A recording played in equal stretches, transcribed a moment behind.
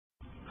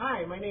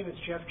Hi, my name is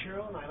Jeff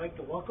Churl, and I'd like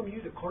to welcome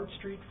you to Court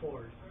Street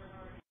Ford.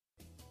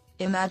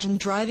 Imagine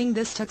driving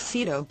this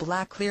tuxedo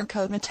black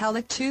clear-coat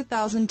metallic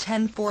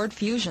 2010 Ford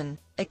Fusion,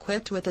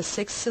 equipped with a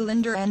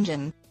 6-cylinder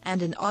engine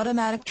and an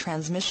automatic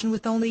transmission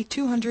with only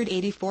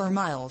 284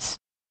 miles.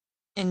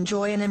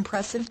 Enjoy an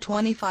impressive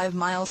 25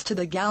 miles to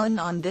the gallon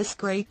on this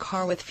great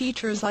car with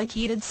features like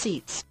heated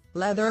seats,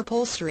 leather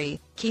upholstery,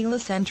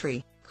 keyless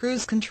entry,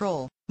 cruise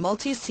control,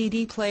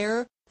 multi-CD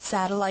player,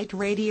 satellite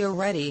radio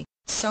ready,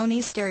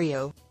 Sony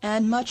stereo,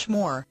 and much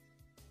more.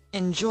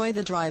 Enjoy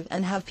the drive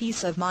and have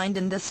peace of mind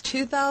in this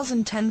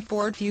 2010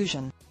 Ford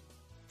Fusion.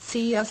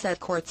 See us at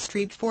Court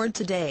Street Ford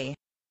today.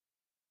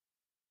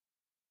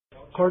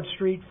 Court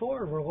Street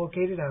Ford, we're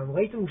located on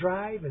Latham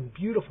Drive in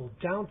beautiful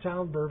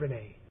downtown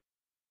Bourbonnais.